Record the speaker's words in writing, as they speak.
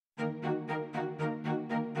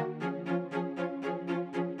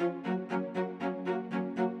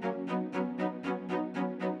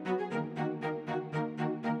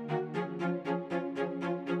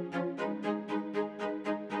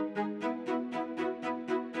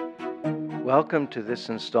Welcome to this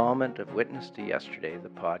installment of Witness to Yesterday, the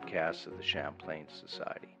podcast of the Champlain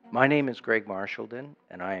Society. My name is Greg Marchildon,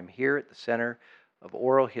 and I am here at the Center of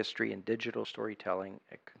Oral History and Digital Storytelling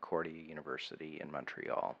at Concordia University in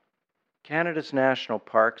Montreal. Canada's national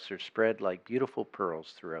parks are spread like beautiful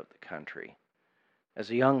pearls throughout the country. As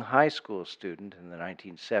a young high school student in the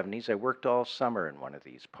 1970s, I worked all summer in one of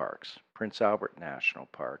these parks, Prince Albert National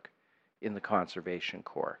Park, in the Conservation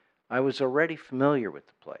Corps. I was already familiar with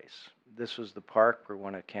the place. This was the park where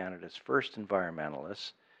one of Canada's first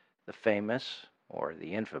environmentalists, the famous, or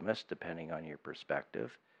the infamous, depending on your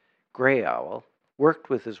perspective, Grey Owl, worked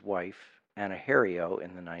with his wife, Anna Herriot,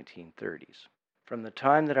 in the 1930s. From the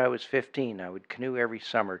time that I was 15, I would canoe every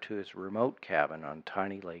summer to his remote cabin on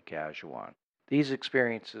tiny Lake Ajuan. These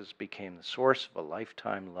experiences became the source of a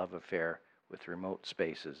lifetime love affair with remote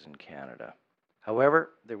spaces in Canada.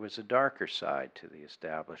 However, there was a darker side to the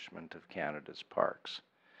establishment of Canada's parks.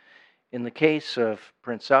 In the case of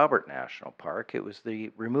Prince Albert National Park, it was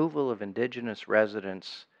the removal of Indigenous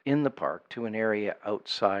residents in the park to an area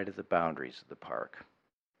outside of the boundaries of the park.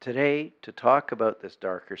 Today, to talk about this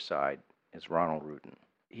darker side, is Ronald Rudin.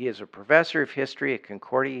 He is a professor of history at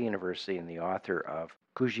Concordia University and the author of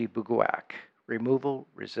Kouchibouguac, Removal,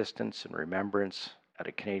 Resistance, and Remembrance at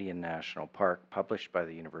a Canadian National Park, published by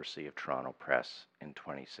the University of Toronto Press in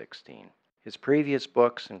 2016. His previous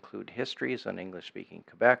books include Histories on English-speaking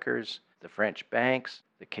Quebecers, The French Banks,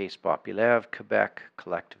 The Case Populaire of Quebec,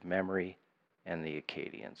 Collective Memory, and The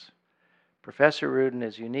Acadians. Professor Rudin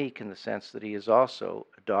is unique in the sense that he is also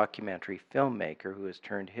a documentary filmmaker who has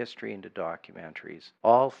turned history into documentaries,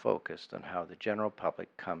 all focused on how the general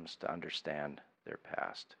public comes to understand their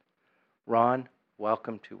past. Ron,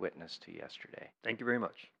 welcome to Witness to Yesterday. Thank you very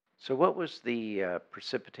much. So what was the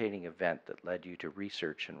precipitating event that led you to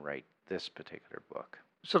research and write this particular book?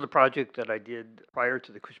 So the project that I did prior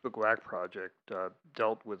to the Kouchibouguac project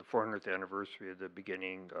dealt with the 400th anniversary of the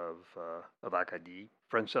beginning of Acadie.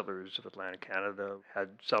 French settlers of Atlantic Canada had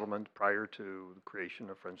settlement prior to the creation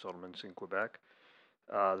of French settlements in Quebec.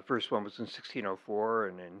 The first one was in 1604,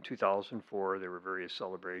 and in 2004 there were various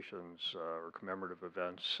celebrations or commemorative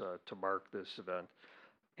events to mark this event.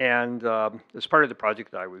 And as part of the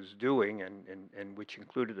project that I was doing, and which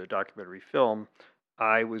included a documentary film,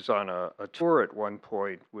 I was on a tour at one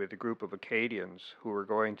point with a group of Acadians who were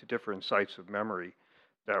going to different sites of memory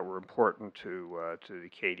that were important to the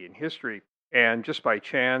Acadian history. And just by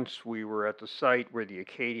chance, we were at the site where the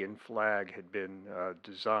Acadian flag had been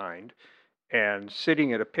designed, and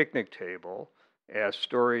sitting at a picnic table, as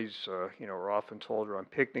stories are often told around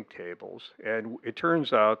picnic tables. And it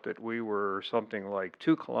turns out that we were something like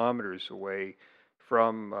 2 kilometers away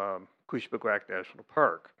from Kouchibouguac National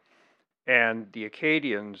Park. And the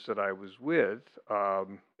Acadians that I was with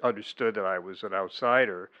understood that I was an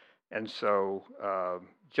outsider, and so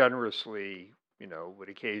generously, would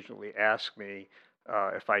occasionally ask me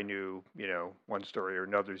if I knew, one story or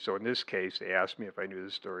another. So in this case, they asked me if I knew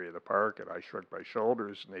the story of the park, and I shrugged my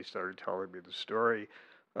shoulders, and they started telling me the story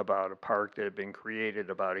about a park that had been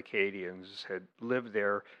created, about Acadians had lived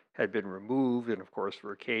there, had been removed, and of course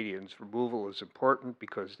for Acadians, removal is important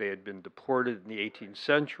because they had been deported in the 18th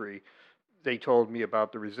century. They told me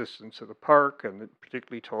about the resistance of the park, and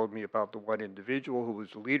particularly told me about the one individual who was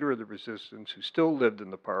the leader of the resistance, who still lived in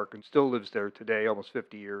the park and still lives there today, almost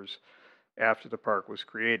 50 years after the park was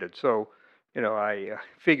created. So, I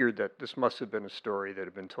figured that this must have been a story that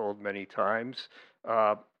had been told many times.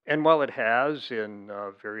 And while it has in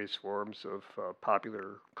various forms of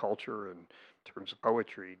popular culture and in terms of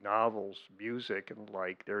poetry, novels, music, and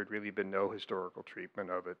there had really been no historical treatment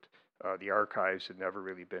of it. The archives had never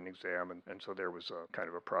really been examined, and so there was a kind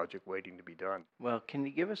of a project waiting to be done. Well, can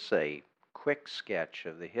you give us a quick sketch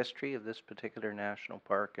of the history of this particular national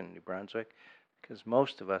park in New Brunswick? Because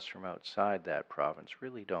most of us from outside that province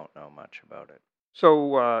really don't know much about it.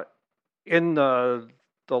 So in the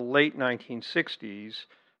late 1960s,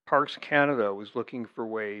 Parks Canada was looking for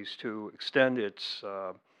ways to extend its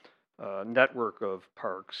network of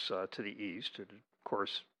parks to the east. It, of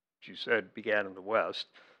course, as you said, began in the west.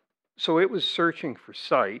 So it was searching for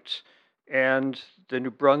sites, and the New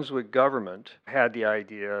Brunswick government had the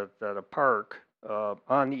idea that a park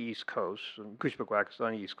on the east coast, and Kouchibouguac is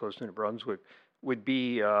on the east coast of New Brunswick, would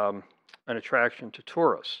be an attraction to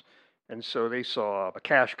tourists. And so they saw a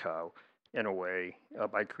cash cow, in a way,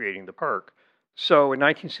 by creating the park. So in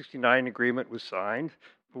 1969, an agreement was signed.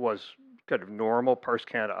 It was kind of normal Parks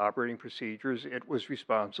Canada operating procedures. It was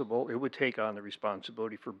responsible. It would take on the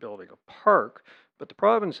responsibility for building a park, but the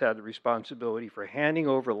province had the responsibility for handing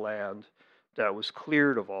over land that was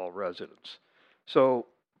cleared of all residents. So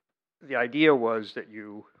the idea was that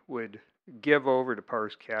you would give over to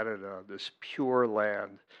Parks Canada this pure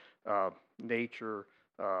land, nature,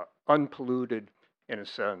 unpolluted in a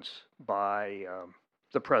sense by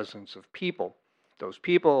the presence of people. Those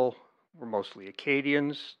people were mostly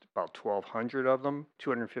Acadians, about 1,200 of them,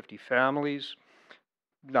 250 families,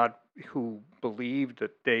 not who believed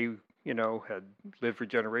that they, had lived for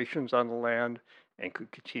generations on the land and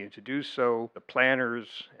could continue to do so. The planners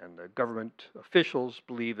and the government officials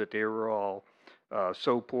believed that they were all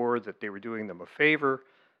so poor that they were doing them a favor,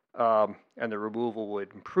 and the removal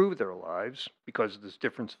would improve their lives. Because of this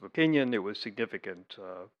difference of opinion, there was significant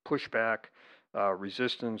pushback,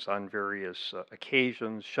 resistance on various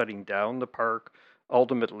occasions, shutting down the park.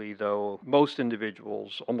 Ultimately, though, most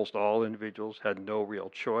individuals, almost all individuals, had no real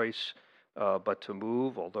choice but to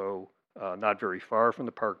move, although not very far from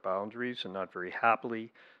the park boundaries and not very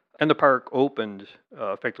happily. And the park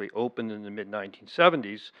effectively opened in the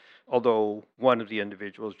mid-1970s, although one of the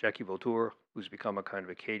individuals, Jackie Vautour, who's become a kind of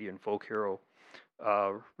Acadian folk hero,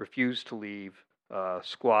 refused to leave,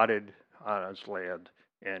 squatted on his land,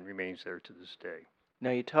 and remains there to this day.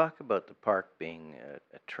 Now, you talk about the park being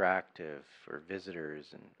attractive for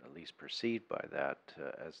visitors and at least perceived by that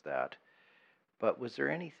as that. But was there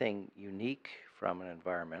anything unique from an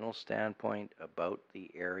environmental standpoint about the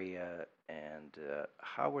area, and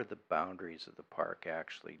how were the boundaries of the park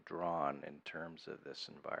actually drawn in terms of this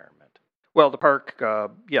environment? Well, the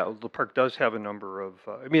park does have a number of,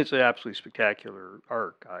 it's an absolutely spectacular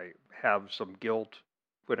arc. I have some guilt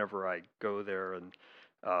whenever I go there and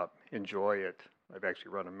enjoy it. I've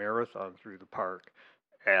actually run a marathon through the park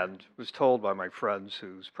and was told by my friends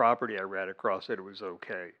whose property I ran across that it was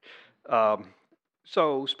okay.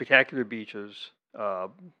 So spectacular beaches,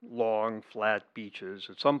 long, flat beaches.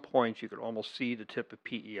 At some points, you could almost see the tip of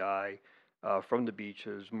PEI from the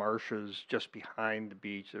beaches, marshes just behind the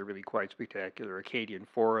beach. They're really quite spectacular. Acadian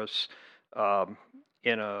forests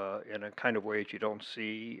in a kind of way that you don't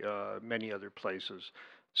see many other places.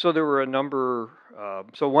 So there were a number.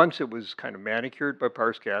 So once it was kind of manicured by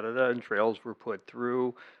Parks Canada and trails were put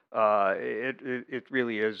through, it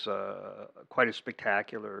really is quite a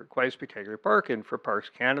spectacular park. And for Parks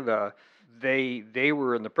Canada, they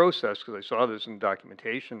were in the process, because I saw this in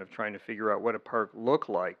documentation, of trying to figure out what a park looked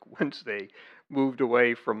like once they moved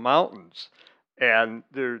away from mountains. And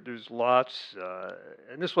there's lots,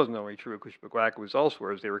 and this wasn't only true of Kouchibouguac, it was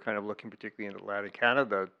elsewhere, as they were kind of looking, particularly in Atlantic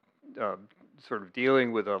Canada, sort of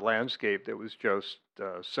dealing with a landscape that was just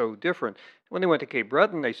so different. When they went to Cape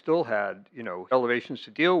Breton, they still had, elevations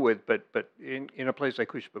to deal with, but in a place like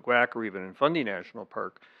Kouchibouguac or even in Fundy National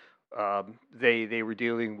Park, they were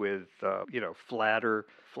dealing with,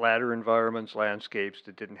 flatter environments, landscapes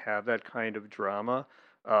that didn't have that kind of drama,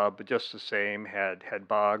 but just the same had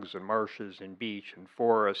bogs and marshes and beach and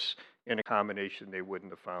forests in a combination they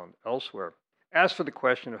wouldn't have found elsewhere. As for the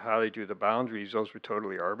question of how they drew the boundaries, those were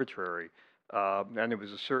totally arbitrary. And there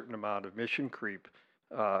was a certain amount of mission creep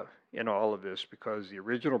in all of this, because the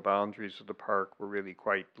original boundaries of the park were really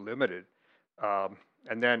quite limited.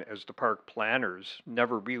 And then, as the park planners,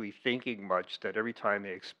 never really thinking much that every time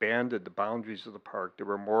they expanded the boundaries of the park, there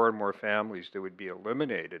were more and more families that would be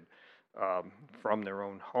eliminated from their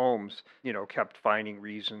own homes, kept finding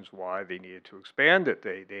reasons why they needed to expand it.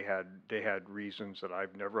 They had reasons that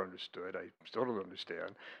I've never understood. I still don't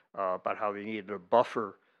understand about how they needed a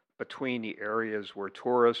buffer between the areas where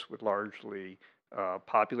tourists would largely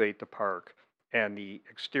populate the park and the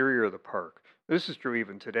exterior of the park. This is true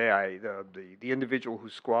even today. The individual who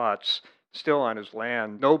squats still on his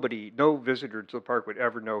land, no visitor to the park would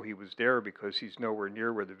ever know he was there, because he's nowhere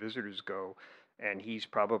near where the visitors go, and he's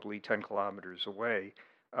probably 10 kilometers away.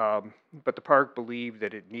 But the park believed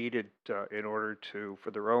that it needed, in order to,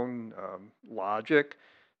 for their own logic,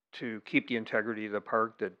 to keep the integrity of the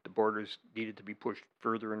park, that the borders needed to be pushed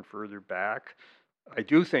further and further back. I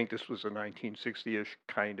do think this was a 1960-ish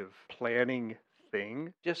kind of planning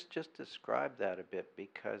thing. Just describe that a bit,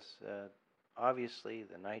 because obviously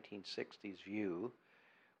the 1960s view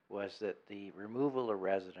was that the removal of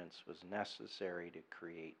residents was necessary to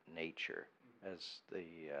create nature, as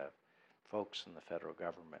the folks in the federal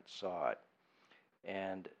government saw it.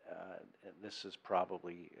 And this is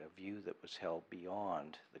probably a view that was held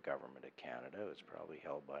beyond the government of Canada. It was probably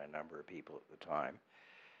held by a number of people at the time.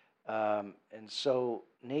 And so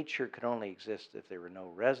nature could only exist if there were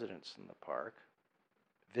no residents in the park.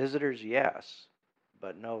 Visitors, yes,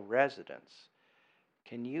 but no residents.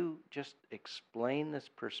 Can you just explain this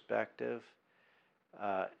perspective?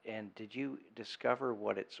 And did you discover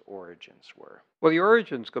what its origins were? Well, the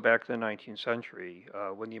origins go back to the 19th century,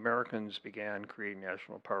 when the Americans began creating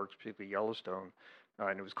national parks, particularly Yellowstone,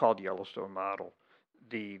 and it was called the Yellowstone model.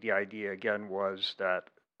 the idea again was that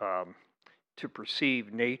to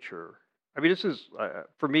perceive nature. I mean, this is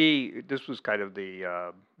for me. This was kind of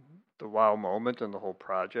the wow moment in the whole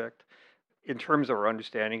project in terms of our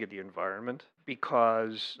understanding of the environment,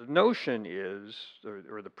 because the notion is,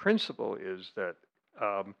 or the principle is that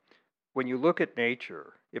when you look at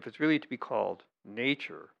nature, if it's really to be called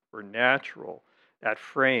nature or natural, that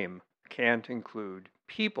frame can't include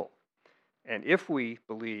people. And if we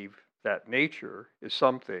believe that nature is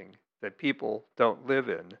something that people don't live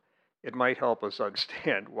in, it might help us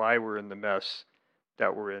understand why we're in the mess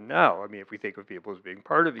that we're in now. I mean, if we think of people as being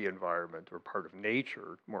part of the environment or part of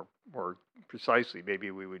nature, more precisely, maybe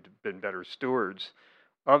we would have been better stewards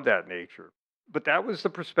of that nature. But that was the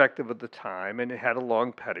perspective of the time, and it had a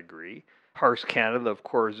long pedigree. Parks Canada, of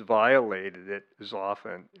course, violated it as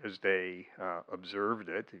often as they observed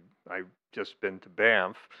it. I've just been to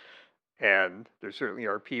Banff, and there certainly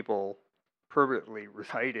are people permanently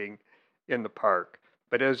residing in the park.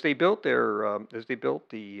 But as they built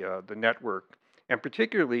the network, and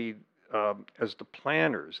particularly as the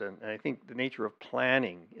planners, and I think the nature of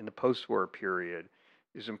planning in the post-war period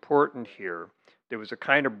is important here. There was a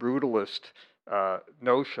kind of brutalist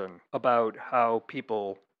notion about how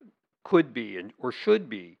people could be or should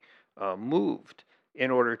be moved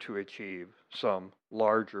in order to achieve some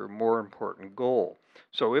larger, more important goal.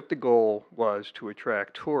 So if the goal was to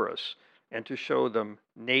attract tourists and to show them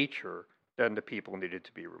nature, then the people needed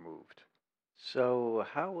to be removed. So,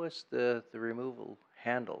 how was the removal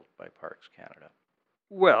handled by Parks Canada?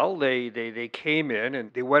 Well, they came in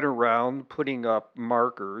and they went around putting up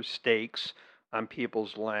markers, stakes on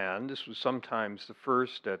people's land. This was sometimes the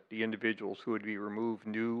first that the individuals who would be removed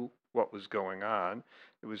knew what was going on.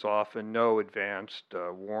 There was often no advanced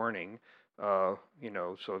warning, so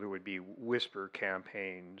there would be whisper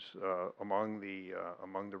campaigns among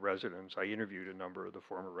the residents. I interviewed a number of the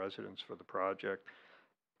former residents for the project,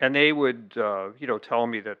 and they would, tell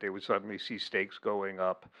me that they would suddenly see stakes going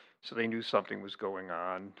up, so they knew something was going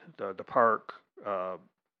on. The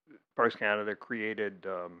Parks Canada created,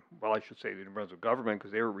 well, I should say the New Brunswick government,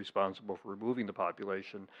 because they were responsible for removing the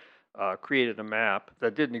population, created a map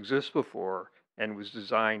that didn't exist before and was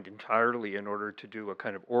designed entirely in order to do a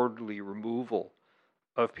kind of orderly removal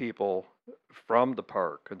of people from the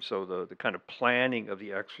park. And so the kind of planning of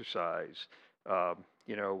the exercise,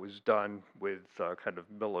 was done with kind of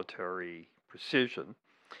military precision.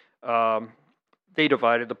 They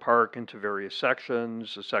divided the park into various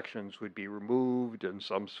sections. The sections would be removed in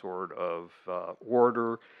some sort of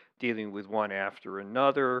order, dealing with one after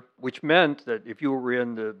another, which meant that if you were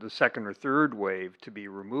in the second or third wave to be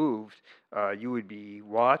removed, you would be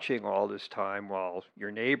watching all this time while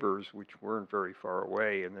your neighbors, which weren't very far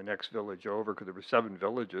away in the next village over, because there were 7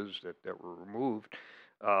 villages that were removed,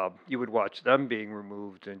 you would watch them being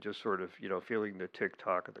removed and just sort of, feeling the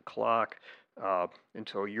tick-tock of the clock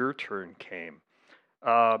until your turn came.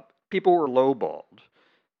 People were lowballed.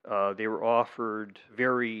 They were offered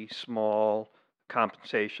very small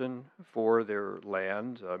compensation for their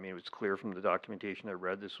land. I mean, it was clear from the documentation I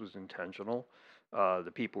read this was intentional.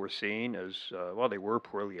 The people were seen as, well, they were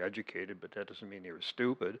poorly educated, but that doesn't mean they were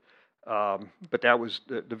stupid. But that was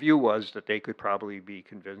the view was that they could probably be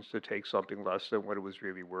convinced to take something less than what it was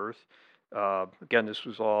really worth. Again, this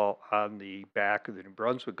was all on the back of the New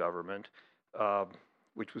Brunswick government,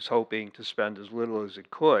 which was hoping to spend as little as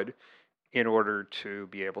it could in order to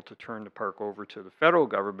be able to turn the park over to the federal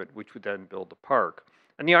government, which would then build the park.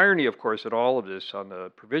 And the irony, of course, in all of this on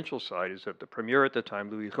the provincial side is that the premier at the time,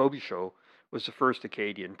 Louis Robichaud, was the first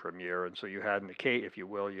Acadian premier. And so you had if you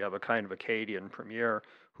will, you have a kind of Acadian premier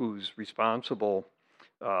who's responsible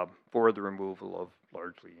for the removal of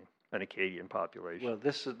largely an Acadian population. Well,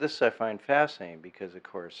 this I find fascinating because, of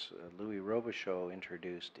course, Louis Robichaud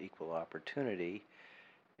introduced equal opportunity,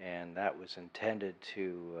 and that was intended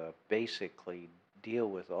to basically deal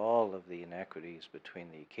with all of the inequities between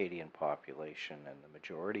the Acadian population and the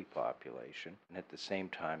majority population. And at the same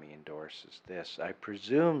time, he endorses this. I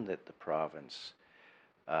presume that the province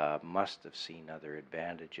must have seen other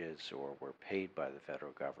advantages or were paid by the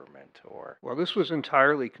federal government or... Well, this was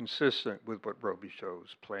entirely consistent with what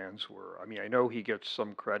Robichaud's plans were. I mean, I know he gets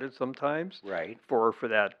some credit sometimes Right. for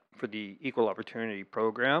the Equal Opportunity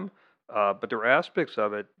Program, but there are aspects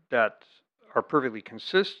of it that are perfectly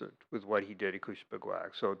consistent with what he did at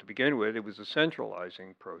Cushbeguac. So to begin with, it was a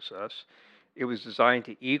centralizing process. It was designed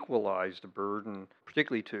to equalize the burden,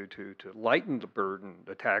 particularly to lighten the burden,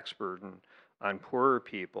 the tax burden on poorer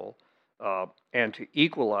people, and to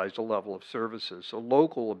equalize the level of services. So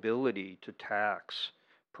local ability to tax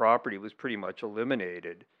property was pretty much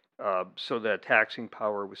eliminated so that taxing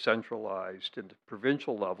power was centralized in the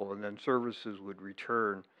provincial level, and then services would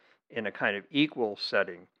return in a kind of equal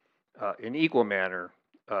setting, in equal manner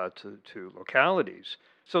to localities.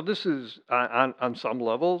 So this is on some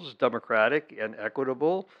levels democratic and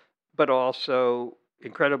equitable, but also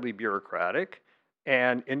incredibly bureaucratic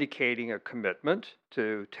and indicating a commitment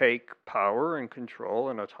to take power and control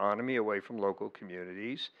and autonomy away from local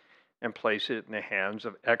communities and place it in the hands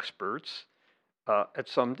of experts at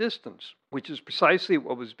some distance, which is precisely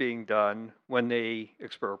what was being done when they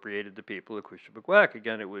expropriated the people of Qushbagwak.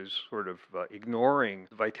 Again, it was sort of ignoring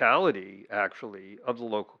the vitality, actually, of the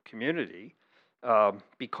local community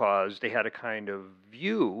because they had a kind of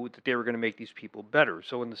view that they were going to make these people better.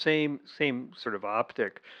 So, in the same sort of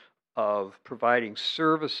optic of providing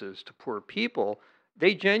services to poor people,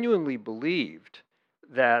 they genuinely believed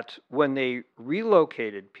that when they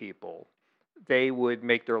relocated people, they would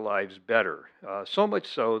make their lives better. So much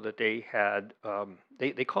so that they had,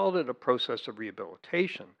 they called it a process of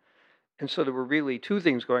rehabilitation. And so there were really two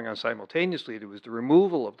things going on simultaneously. There was the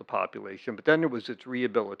removal of the population, but then there was its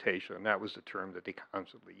rehabilitation. And that was the term that they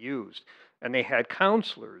constantly used. And they had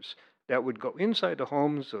counselors that would go inside the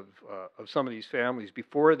homes of some of these families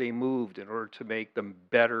before they moved in order to make them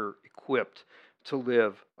better equipped to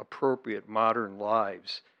live appropriate modern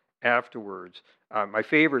lives afterwards. My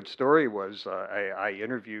favorite story was I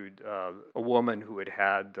interviewed a woman who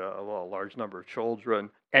had a large number of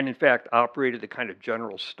children and, in fact, operated a kind of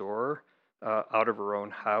general store out of her own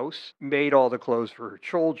house, made all the clothes for her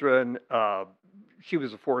children. She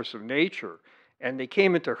was a force of nature. And they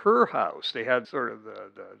came into her house. They had sort of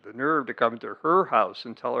the nerve to come into her house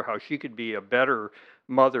and tell her how she could be a better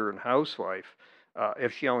mother and housewife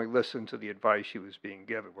if she only listened to the advice she was being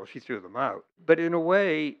given. Well, she threw them out. But in a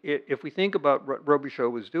way, if we think about what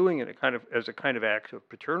Robichaud was doing in as a kind of act of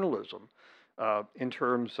paternalism, in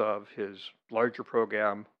terms of his larger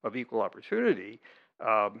program of equal opportunity,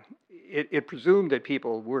 it presumed that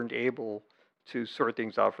people weren't able to sort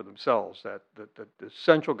things out for themselves, that the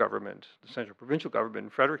central government, the central provincial government in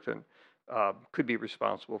Fredericton, could be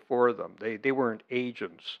responsible for them. They weren't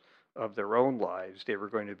agents of their own lives. They were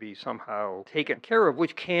going to be somehow taken care of,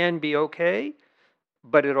 which can be okay,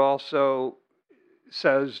 but it also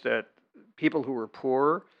says that people who are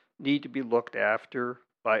poor need to be looked after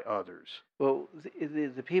by others. Well,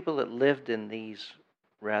 the people that lived in these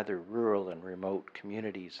rather rural and remote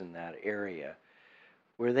communities in that area,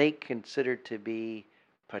 were they considered to be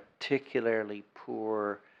particularly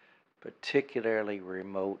poor, particularly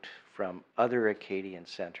remote from other Acadian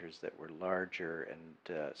centers that were larger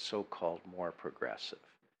and so-called more progressive?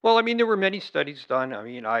 Well, I mean, there were many studies done. I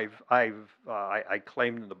mean, I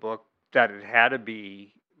claimed in the book that it had to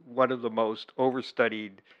be one of the most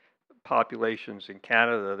overstudied populations in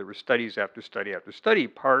Canada. There were studies after study after study,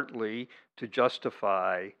 partly to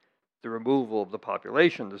justify the removal of the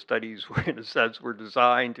population. The studies, in a sense, were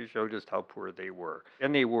designed to show just how poor they were,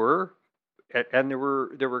 and they were. And there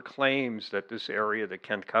were claims that this area, that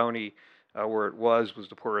Kent County, where it was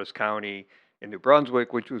the poorest county in New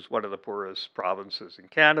Brunswick, which was one of the poorest provinces in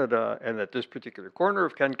Canada, and that this particular corner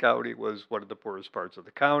of Kent County was one of the poorest parts of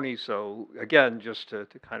the county. So again, just to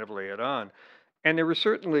kind of lay it on. And there were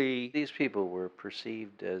certainly... These people were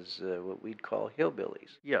perceived as what we'd call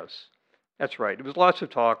hillbillies. Yes, that's right. There was lots of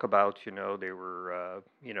talk about, they were,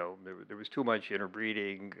 there was too much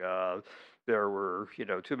interbreeding. There were,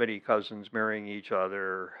 too many cousins marrying each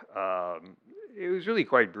other. It was really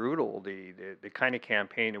quite brutal, the kind of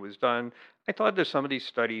campaign that was done. I thought that some of these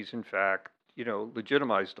studies, in fact,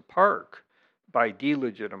 legitimized the park by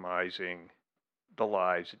delegitimizing the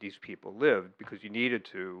lives that these people lived, because you needed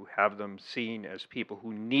to have them seen as people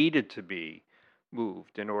who needed to be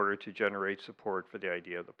moved in order to generate support for the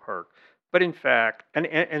idea of the park. But in fact,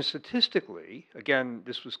 and statistically, again,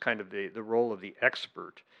 this was kind of the role of the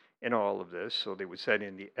expert in all of this. So they would send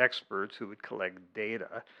in the experts who would collect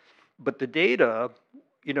data. But the data,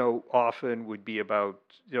 often would be about,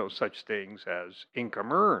 such things as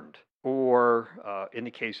income earned, or in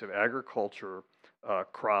the case of agriculture,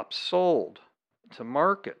 crops sold to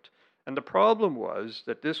market. And the problem was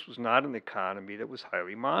that this was not an economy that was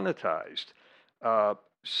highly monetized.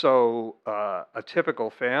 So a typical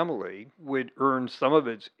family would earn some of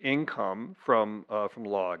its income from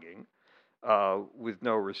logging with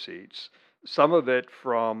no receipts, some of it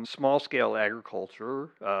from small-scale agriculture,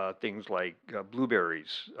 things like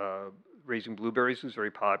blueberries. Raising blueberries was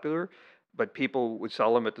very popular, but people would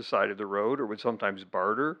sell them at the side of the road or would sometimes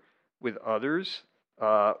barter with others.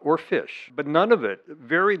 Or fish, but none of it,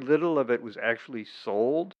 very little of it was actually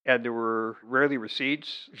sold, and there were rarely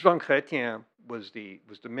receipts. Jean Chrétien was the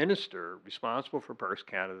minister responsible for Parks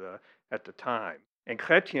Canada at the time. And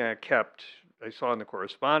Chrétien kept, I saw in the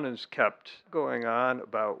correspondence, kept going on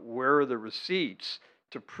about where are the receipts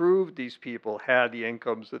to prove these people had the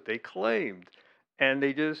incomes that they claimed. And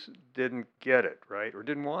they just didn't get it, right? Or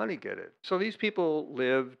didn't want to get it. So these people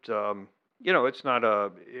lived, it's not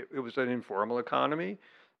it was an informal economy.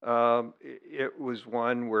 It was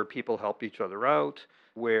one where people helped each other out,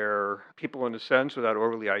 where people, in a sense, without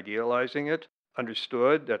overly idealizing it,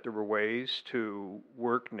 understood that there were ways to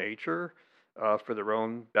work nature for their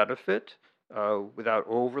own benefit without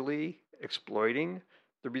overly exploiting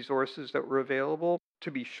the resources that were available.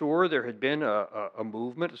 To be sure, there had been a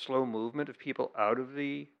movement, a slow movement of people out of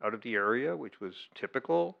the area, which was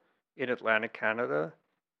typical in Atlantic Canada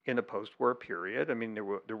in the post-war period. I mean, there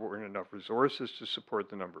weren't enough resources to support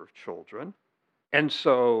the number of children. And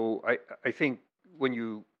so I think when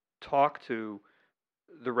you talk to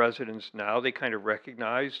the residents now, they kind of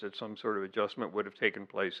recognize that some sort of adjustment would have taken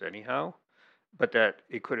place anyhow, but that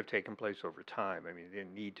it could have taken place over time. I mean, they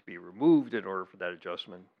didn't need to be removed in order for that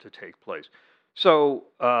adjustment to take place. So,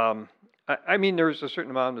 I mean, there's a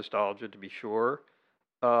certain amount of nostalgia, to be sure,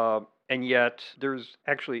 and yet there's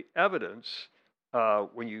actually evidence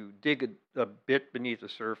when you dig a bit beneath the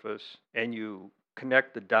surface and you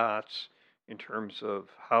connect the dots in terms of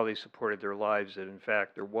how they supported their lives, that in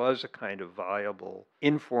fact there was a kind of viable,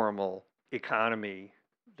 informal economy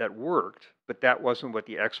that worked, but that wasn't what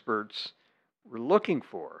the experts were looking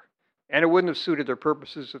for. And it wouldn't have suited their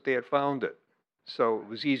purposes if they had found it. So it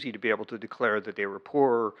was easy to be able to declare that they were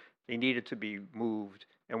poor, they needed to be moved,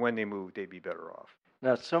 and when they moved, they'd be better off.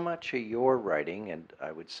 Now, so much of your writing, and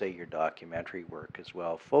I would say your documentary work as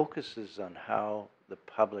well, focuses on how the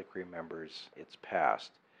public remembers its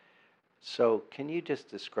past. So, can you just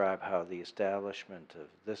describe how the establishment of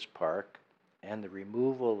this park and the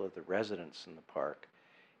removal of the residents in the park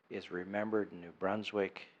is remembered in New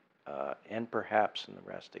Brunswick and perhaps in the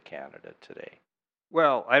rest of Canada today?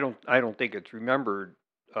 Well, I don't think it's remembered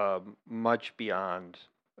much beyond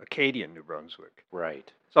Acadian New Brunswick.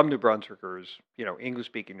 Right. Some New Brunswickers,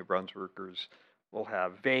 English-speaking New Brunswickers, will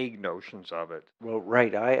have vague notions of it. Well,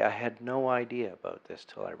 right. I had no idea about this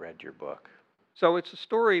till I read your book. So it's a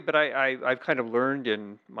story, but I've kind of learned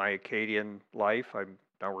in my Acadian life, I'm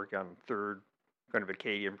now working on the third kind of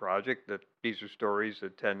Acadian project, that these are stories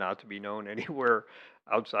that tend not to be known anywhere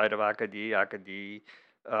outside of Acadie. Acadie,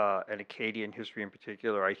 and Acadian history in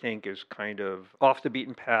particular, I think is kind of off the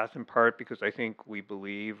beaten path, in part because I think we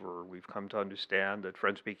believe, or we've come to understand, that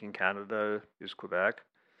French-speaking Canada is Quebec.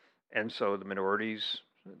 And so the minorities,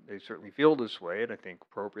 they certainly feel this way, and I think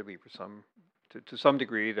appropriately for to some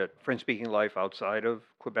degree, that French-speaking life outside of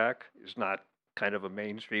Quebec is not kind of a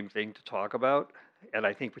mainstream thing to talk about. And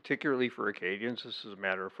I think particularly for Acadians, this is a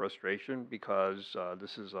matter of frustration because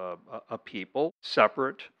this is a people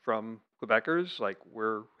separate from Quebecers. Like,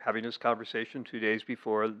 we're having this conversation 2 days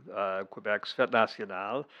before Quebec's Fête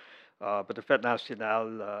Nationale, but the Fête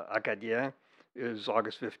Nationale Acadien is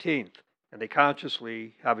August 15th. And they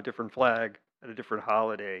consciously have a different flag and a different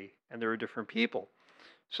holiday, and they're a different people.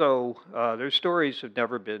 So their stories have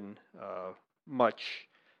never been much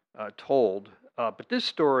told, but this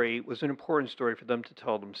story was an important story for them to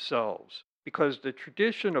tell themselves, because the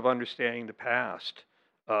tradition of understanding the past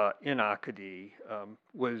in Acadie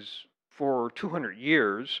was, for 200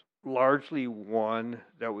 years, largely one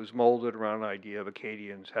that was molded around an idea of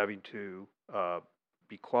Acadians having to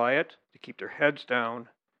be quiet, to keep their heads down,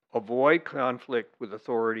 avoid conflict with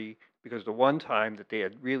authority, because the one time that they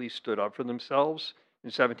had really stood up for themselves, in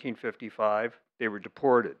 1755, they were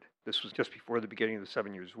deported. This was just before the beginning of the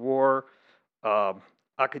 7 Years' War.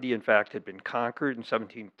 Acadie, in fact, had been conquered in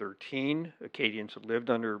 1713. Acadians had lived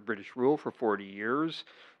under British rule for 40 years.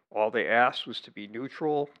 All they asked was to be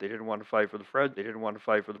neutral. They didn't want to fight for the French. They didn't want to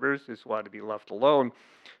fight for the British. They just wanted to be left alone.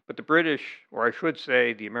 But the British, or I should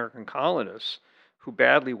say the American colonists, who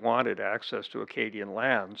badly wanted access to Acadian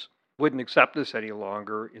lands, wouldn't accept this any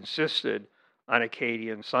longer, insisted on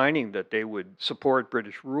Acadians signing that they would support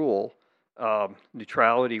British rule.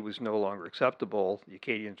 Neutrality was no longer acceptable. The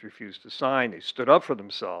Acadians refused to sign. They stood up for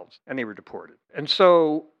themselves, and they were deported. And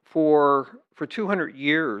so for 200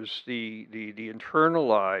 years, the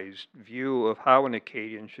internalized view of how an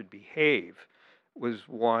Acadian should behave was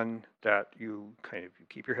one that you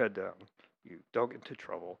keep your head down, you don't get into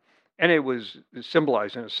trouble. And it was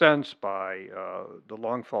symbolized, in a sense, by the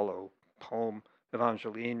Longfellow poem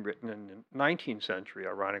Evangeline, written in the 19th century,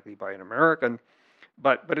 ironically by an American,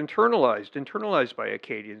 but internalized by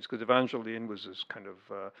Acadians, because Evangeline was this kind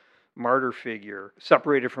of martyr figure,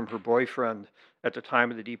 separated from her boyfriend at the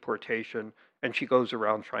time of the deportation, and she goes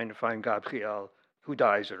around trying to find Gabrielle, who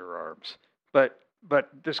dies at her arms. But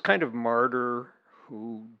this kind of martyr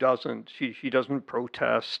who she doesn't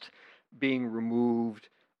protest being removed,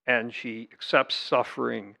 and she accepts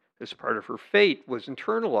suffering as part of her fate, was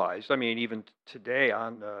internalized. I mean, even today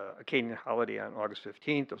on Acadian holiday on August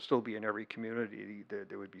 15th, there'll still be in every community,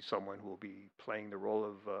 there would be someone who will be playing the role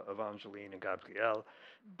of Angeline and Gabrielle.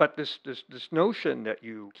 But this notion that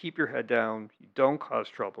you keep your head down, you don't cause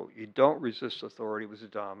trouble, you don't resist authority was a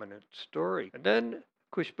dominant story. And then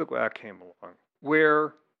Cushbequac came along,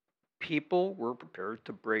 where people were prepared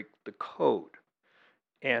to break the code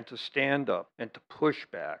and to stand up and to push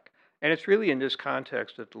back. And it's really in this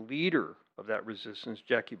context that the leader of that resistance,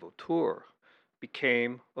 Jackie Vautour,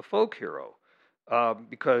 became a folk hero,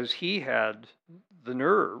 because he had the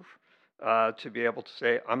nerve to be able to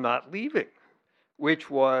say, I'm not leaving, which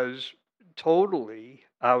was totally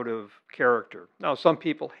out of character. Now, some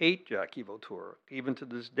people hate Jackie Vautour, even to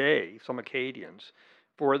this day, some Acadians,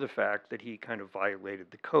 for the fact that he kind of violated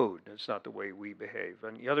the code. It's not the way we behave.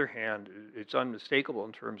 On the other hand, it's unmistakable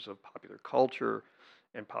in terms of popular culture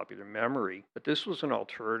and popular memory, but this was an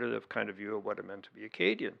alternative kind of view of what it meant to be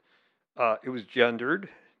Acadian. It was gendered.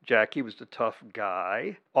 Jackie was the tough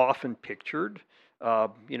guy, often pictured,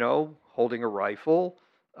 holding a rifle.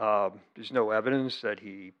 There's no evidence that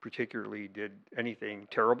he particularly did anything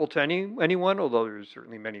terrible to anyone, although there's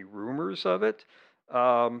certainly many rumors of it.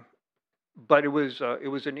 But it was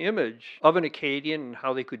an image of an Acadian and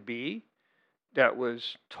how they could be that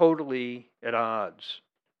was totally at odds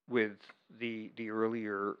with the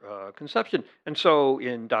earlier conception. And so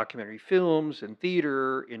in documentary films, in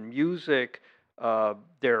theater, in music,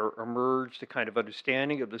 there emerged a kind of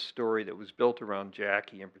understanding of the story that was built around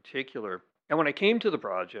Jackie in particular. And when I came to the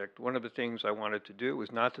project, one of the things I wanted to do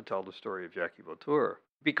was not to tell the story of Jackie Vautour,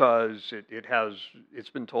 because it's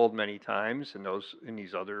been told many times in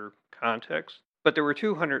these other contexts. But there were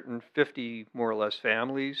 250 more or less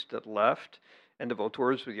families that left, and the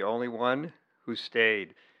Vautours were the only one who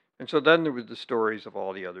stayed. And so then there were the stories of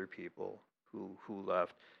all the other people who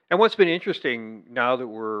left. And what's been interesting, now that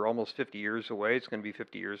we're almost 50 years away, it's going to be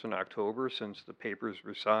 50 years in October since the papers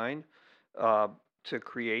were signed, to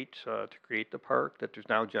create the park, that there's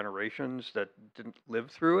now generations that didn't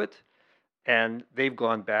live through it, and they've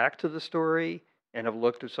gone back to the story and have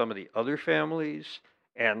looked at some of the other families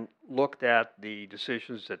and looked at the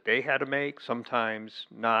decisions that they had to make, sometimes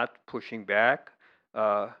not pushing back,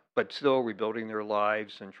 but still rebuilding their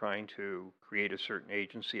lives and trying to create a certain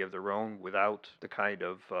agency of their own without the kind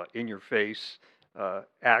of in-your-face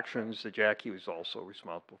actions that Jackie was also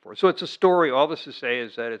responsible for. So it's a story. All this to say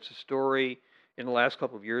is that it's a story. In the last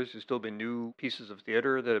couple of years, there's still been new pieces of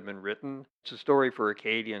theater that have been written. It's a story for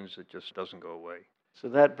Acadians that just doesn't go away. So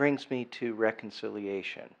that brings me to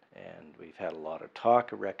reconciliation. And we've had a lot of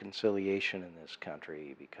talk of reconciliation in this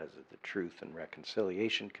country because of the Truth and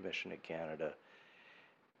Reconciliation Commission of Canada.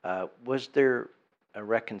 Was there a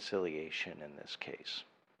reconciliation in this case?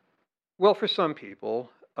 Well, for some people.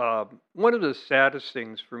 One of the saddest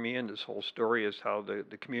things for me in this whole story is how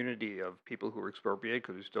the community of people who were expropriated,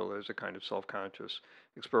 because there still is a kind of self-conscious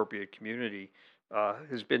expropriated community,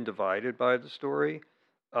 has been divided by the story.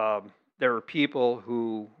 There are people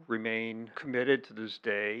who remain committed to this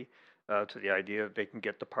day to the idea that they can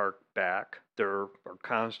get the park back. There are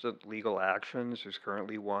constant legal actions. There's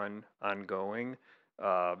currently one ongoing,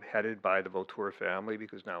 headed by the Vautour family,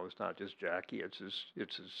 because now it's not just Jackie, it's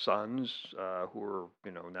his sons, who are,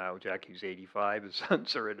 now Jackie's 85, his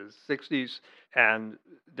sons are in his 60s, and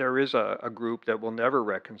there is a group that will never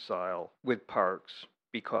reconcile with parks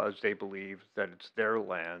because they believe that it's their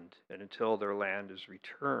land, and until their land is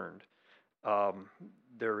returned,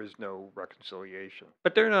 there is no reconciliation.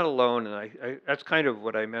 But they're not alone, and I that's kind of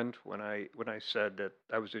what I meant when I said that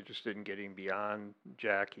I was interested in getting beyond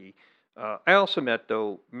Jackie. I also met,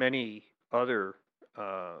 though, many other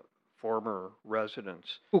former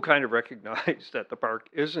residents who kind of recognize that the park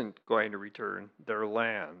isn't going to return their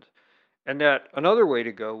land, and that another way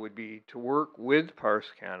to go would be to work with Parks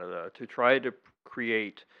Canada to try to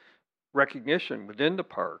create recognition within the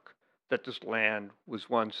park that this land was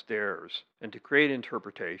once theirs, and to create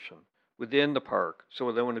interpretation within the park,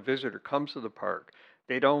 so that when a visitor comes to the park,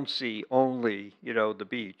 they don't see only, the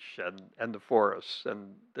beach and the forests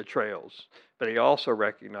and the trails, but they also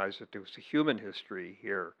recognize that there was a human history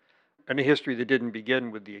here, and a history that didn't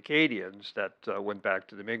begin with the Acadians, that went back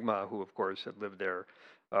to the Mi'kmaq, who of course had lived there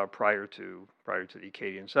prior to the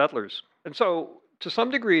Acadian settlers. And so, to some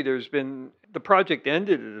degree, the project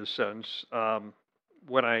ended in a sense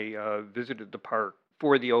when I visited the park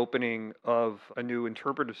for the opening of a new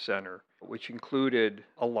interpretive center, which included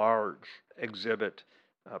a large exhibit,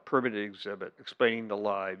 permanent exhibit, explaining the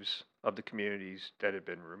lives of the communities that had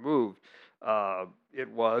been removed. It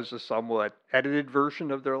was a somewhat edited version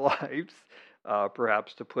of their lives,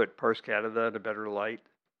 perhaps to put Parks Canada in a better light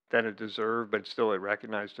than it deserved, but still it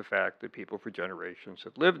recognized the fact that people for generations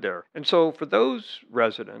had lived there. And so for those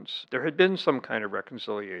residents, there had been some kind of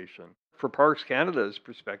reconciliation. For Parks Canada's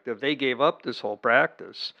perspective, they gave up this whole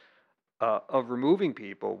practice of removing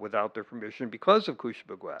people without their permission because of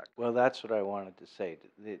Kouchibouguac. Well, that's what I wanted to say.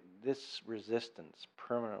 This resistance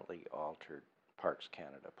permanently altered Parks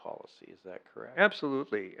Canada policy. Is that correct?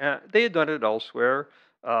 Absolutely. They had done it elsewhere,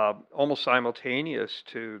 almost simultaneous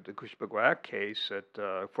to the Kouchibouguac case at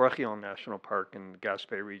Forêt-Quéant National Park in the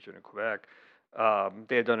Gaspé region of Quebec.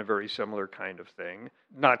 They had done a very similar kind of thing,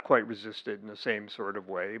 not quite resisted in the same sort of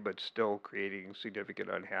way, but still creating significant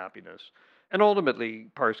unhappiness. And ultimately,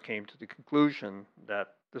 Parks came to the conclusion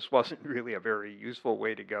that this wasn't really a very useful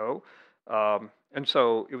way to go. And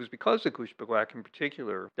so it was because of Kouchibouguac in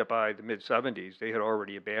particular that by the mid-70s they had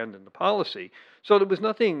already abandoned the policy. So there was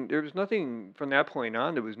nothing from that point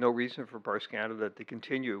on. There was no reason for Parks Canada to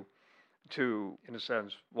continue to, in a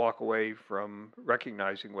sense, walk away from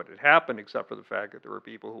recognizing what had happened, except for the fact that there were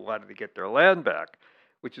people who wanted to get their land back,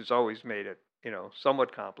 which has always made it,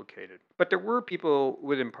 somewhat complicated. But there were people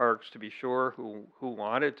within Parks, to be sure, who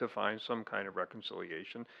wanted to find some kind of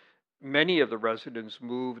reconciliation. Many of the residents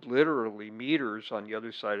moved literally meters on the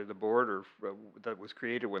other side of the border that was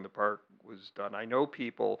created when the park was done. I know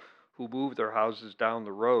people who moved their houses down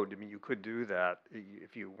the road. I mean, you could do that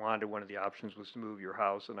if you wanted. One of the options was to move your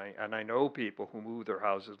house, and I know people who moved their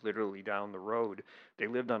houses literally down the road. They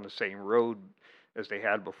lived on the same road as they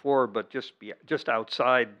had before, but just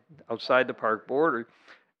outside the park border,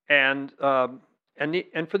 and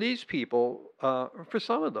for these people, for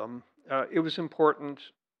some of them, it was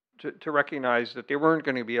important to recognize that they weren't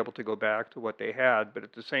going to be able to go back to what they had, but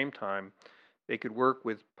at the same time, they could work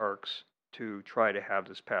with Parks to try to have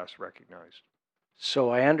this past recognized.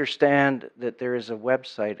 So I understand that there is a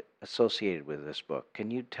website associated with this book.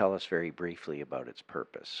 Can you tell us very briefly about its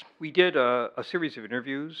purpose? We did a series of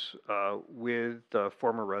interviews with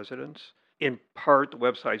former residents. In part, the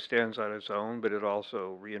website stands on its own, but it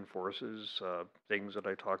also reinforces things that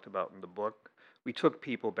I talked about in the book. We took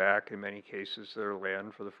people back, in many cases, to their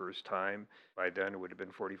land for the first time. By then, it would have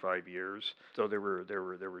been 45 years. So there were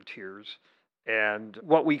tears. And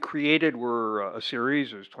what we created were a series.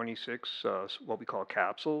 There's 26 what we call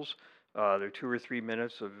capsules. They're 2 or 3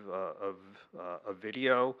 minutes of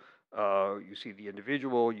video. You see the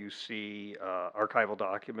individual. You see archival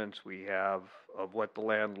documents we have of what the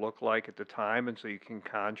land looked like at the time, and so you can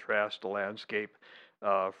contrast the landscape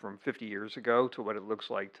from 50 years ago to what it looks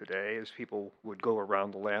like today, as people would go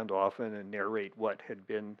around the land often and narrate what had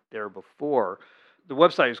been there before. The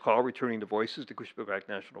website is called Returning the Voices to Kouchibouguac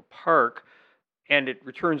National Park, and it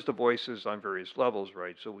returns the voices on various levels,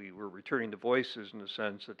 right? So we were returning the voices in the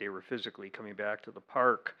sense that they were physically coming back to the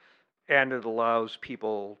park, and it allows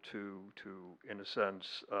people to in a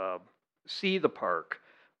sense, see the park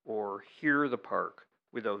or hear the park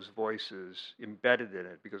with those voices embedded in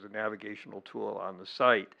it, because the navigational tool on the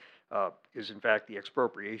site is in fact the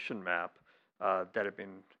expropriation map that had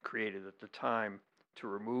been created at the time to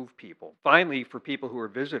remove people. Finally, for people who are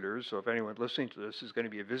visitors, so if anyone listening to this is going to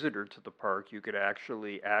be a visitor to the park, you could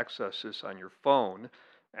actually access this on your phone,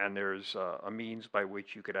 and there's a means by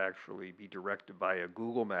which you could actually be directed by a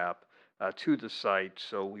Google map to the site,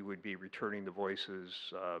 so we would be returning the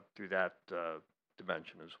voices through that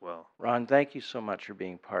dimension as well. Ron, thank you so much for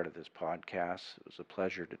being part of this podcast. It was a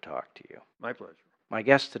pleasure to talk to you. My pleasure. My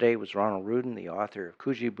guest today was Ronald Rudin, the author of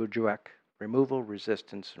Kouchibouguac, Removal,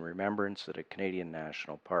 Resistance, and Remembrance at a Canadian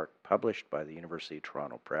National Park, published by the University of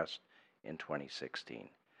Toronto Press in 2016.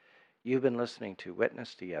 You've been listening to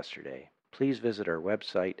Witness to Yesterday. Please visit our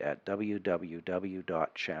website at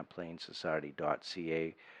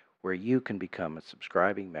www.champlainsociety.ca, where you can become a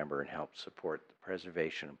subscribing member and help support the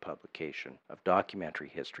preservation and publication of documentary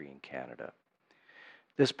history in Canada.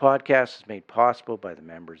 This podcast is made possible by the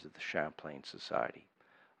members of the Champlain Society.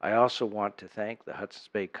 I also want to thank the Hudson's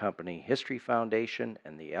Bay Company History Foundation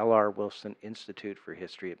and the L.R. Wilson Institute for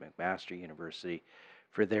History at McMaster University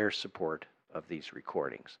for their support of these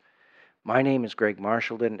recordings. My name is Greg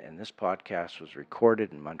Marshallden, and this podcast was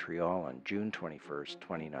recorded in Montreal on June 21st,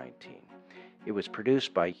 2019. It was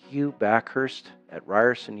produced by Hugh Backhurst at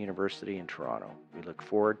Ryerson University in Toronto. We look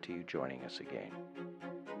forward to you joining us again.